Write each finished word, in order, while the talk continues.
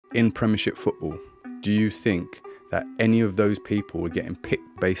in Premiership football, do you think that any of those people were getting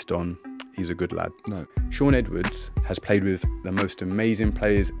picked based on he's a good lad? No. Shaun Edwards has played with the most amazing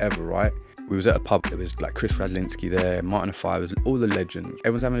players ever, right? We was at a pub, there was like Chris Radlinski there, Martin Offiah, all the legends.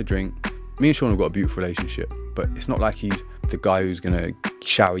 Everyone's having a drink. Me and Shaun have got a beautiful relationship, but it's not like he's the guy who's gonna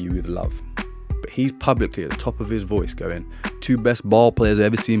shower you with love. But he's publicly at the top of his voice going, two best ball players I've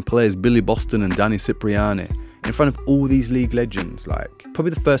ever seen play is Billy Boston and Danny Cipriani. In front of all these league legends, like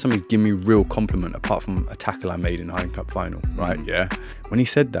probably the first time he's given me real compliment apart from a tackle I made in the Heineken Cup final, right? Yeah. When he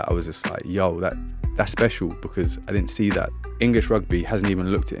said that, I was just like, yo, that's special, because I didn't see that. English rugby hasn't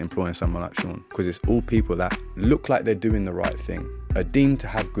even looked at employing someone like Shaun, because it's all people that look like they're doing the right thing, are deemed to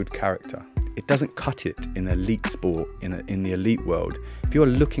have good character. It doesn't cut it in elite sport, in the elite world. If you're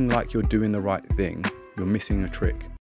looking like you're doing the right thing, you're missing a trick.